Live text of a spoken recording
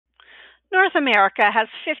North America has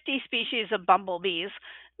 50 species of bumblebees,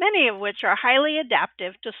 many of which are highly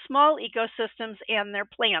adaptive to small ecosystems and their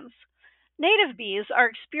plants. Native bees are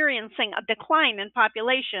experiencing a decline in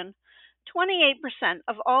population. 28%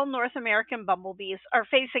 of all North American bumblebees are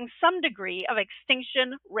facing some degree of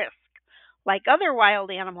extinction risk. Like other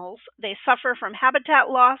wild animals, they suffer from habitat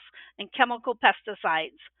loss and chemical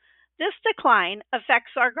pesticides. This decline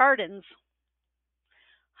affects our gardens.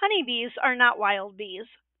 Honeybees are not wild bees.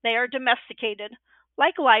 They are domesticated.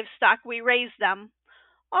 Like livestock, we raise them.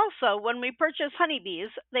 Also, when we purchase honeybees,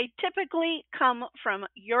 they typically come from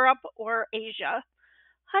Europe or Asia.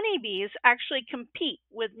 Honeybees actually compete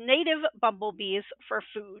with native bumblebees for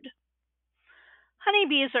food.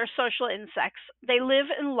 Honeybees are social insects. They live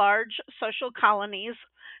in large social colonies,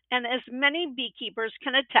 and as many beekeepers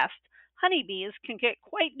can attest, honeybees can get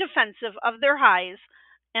quite defensive of their hives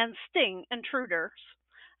and sting intruders.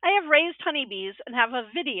 I have raised honeybees and have a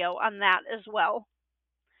video on that as well.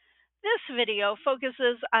 This video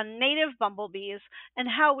focuses on native bumblebees and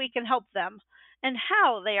how we can help them, and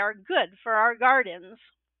how they are good for our gardens.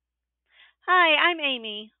 Hi, I'm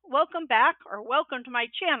Amy. Welcome back or welcome to my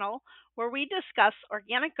channel where we discuss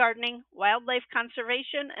organic gardening, wildlife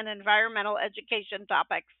conservation, and environmental education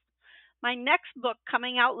topics. My next book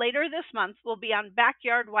coming out later this month will be on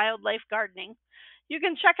backyard wildlife gardening. You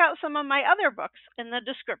can check out some of my other books in the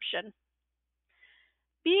description.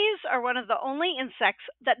 Bees are one of the only insects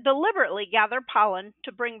that deliberately gather pollen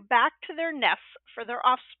to bring back to their nests for their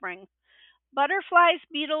offspring. Butterflies,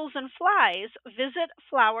 beetles, and flies visit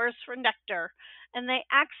flowers for nectar, and they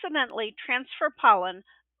accidentally transfer pollen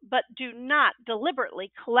but do not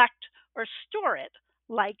deliberately collect or store it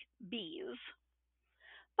like bees.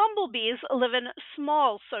 Bumblebees live in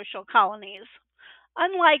small social colonies.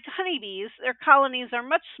 Unlike honeybees, their colonies are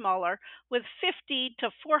much smaller, with 50 to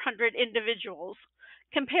 400 individuals,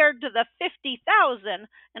 compared to the 50,000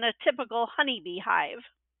 in a typical honeybee hive.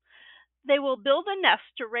 They will build a nest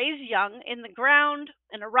to raise young in the ground,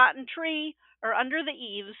 in a rotten tree, or under the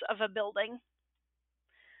eaves of a building.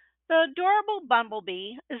 The adorable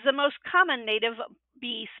bumblebee is the most common native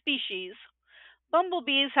bee species.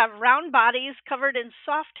 Bumblebees have round bodies covered in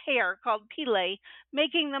soft hair called pilae,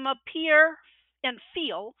 making them appear and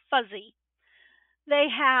feel fuzzy. They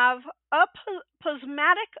have a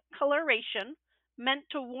prismatic coloration meant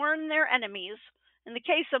to warn their enemies. In the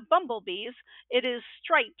case of bumblebees, it is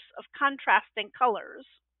stripes of contrasting colors.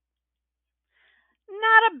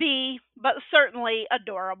 Not a bee, but certainly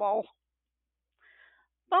adorable.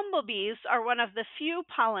 Bumblebees are one of the few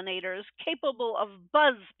pollinators capable of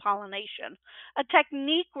buzz pollination, a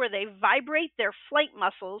technique where they vibrate their flight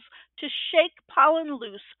muscles to shake pollen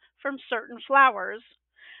loose from certain flowers.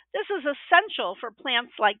 This is essential for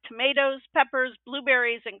plants like tomatoes, peppers,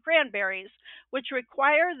 blueberries, and cranberries, which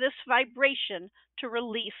require this vibration to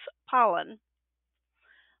release pollen.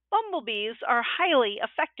 Bumblebees are highly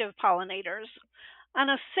effective pollinators. On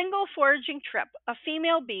a single foraging trip, a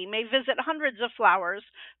female bee may visit hundreds of flowers,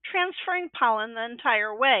 transferring pollen the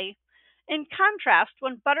entire way. In contrast,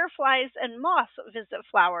 when butterflies and moths visit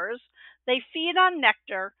flowers, they feed on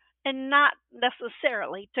nectar and not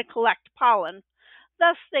necessarily to collect pollen.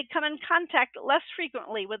 Thus, they come in contact less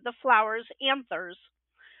frequently with the flower's anthers.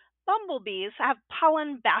 Bumblebees have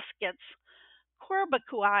pollen baskets,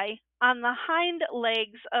 corbiculae, on the hind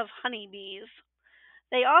legs of honeybees.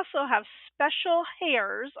 They also have special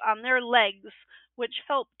hairs on their legs which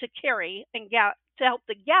help to carry and to help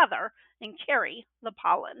to gather and carry the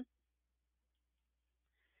pollen.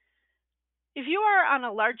 If you are on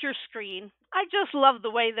a larger screen, I just love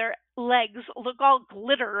the way their legs look all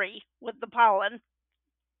glittery with the pollen.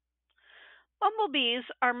 Bumblebees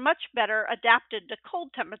are much better adapted to cold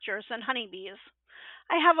temperatures than honeybees.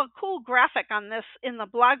 I have a cool graphic on this in the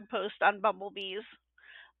blog post on bumblebees.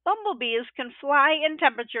 Bumblebees can fly in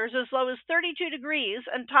temperatures as low as 32 degrees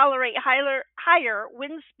and tolerate higher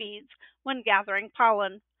wind speeds when gathering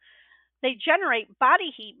pollen. They generate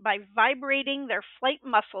body heat by vibrating their flight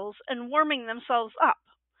muscles and warming themselves up.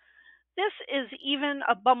 There is even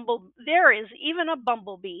a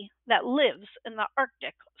bumblebee that lives in the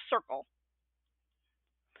Arctic Circle.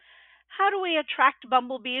 How do we attract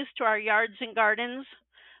bumblebees to our yards and gardens?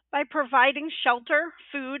 By providing shelter,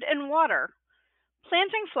 food, and water.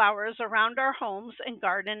 Planting flowers around our homes and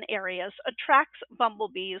garden areas attracts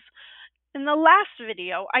bumblebees. In the last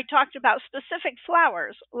video, I talked about specific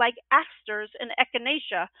flowers like asters and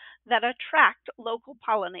echinacea that attract local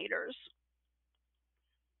pollinators.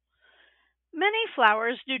 Many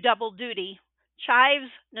flowers do double duty.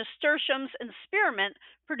 Chives, nasturtiums, and spearmint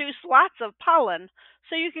produce lots of pollen,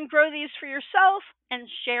 so you can grow these for yourself and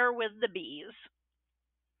share with the bees.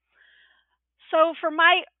 So, for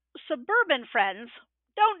my suburban friends,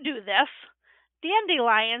 don't do this.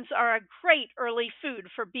 Dandelions are a great early food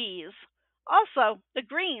for bees. Also, the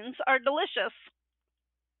greens are delicious.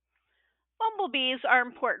 Bumblebees are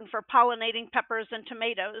important for pollinating peppers and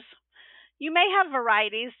tomatoes. You may have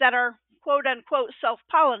varieties that are quote unquote self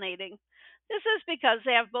pollinating. This is because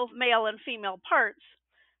they have both male and female parts.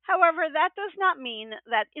 However, that does not mean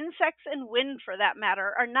that insects and wind, for that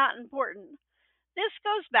matter, are not important. This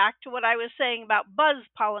goes back to what I was saying about buzz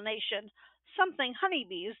pollination, something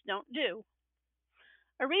honeybees don't do.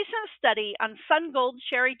 A recent study on sun gold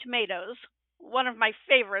cherry tomatoes, one of my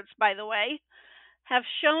favorites by the way, have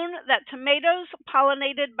shown that tomatoes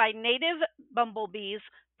pollinated by native bumblebees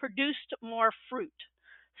produced more fruit.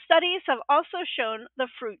 Studies have also shown the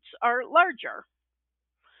fruits are larger.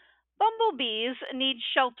 Bumblebees need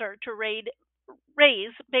shelter to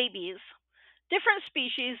raise babies. Different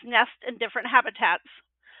species nest in different habitats.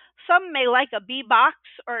 Some may like a bee box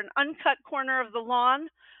or an uncut corner of the lawn,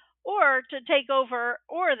 or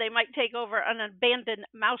they might take over an abandoned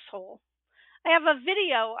mouse hole. I have a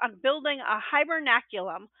video on building a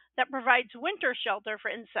hibernaculum that provides winter shelter for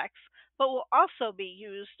insects, but will also be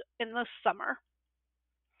used in the summer.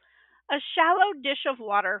 A shallow dish of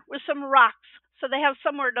water with some rocks so they have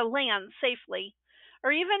somewhere to land safely,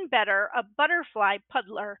 or even better, a butterfly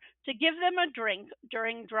puddler to give them a drink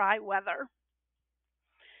during dry weather.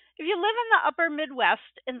 If you live in the upper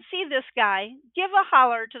Midwest and see this guy, give a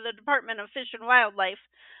holler to the Department of Fish and Wildlife.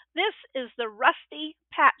 This is the rusty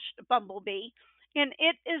patched bumblebee, and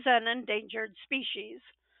it is an endangered species.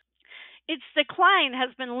 Its decline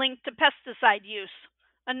has been linked to pesticide use,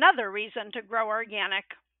 another reason to grow organic.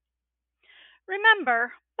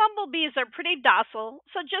 Remember, bumblebees are pretty docile,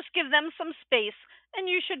 so just give them some space and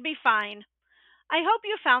you should be fine. I hope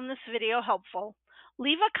you found this video helpful.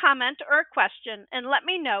 Leave a comment or a question and let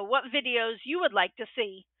me know what videos you would like to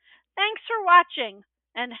see. Thanks for watching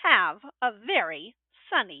and have a very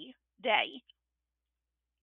sunny day.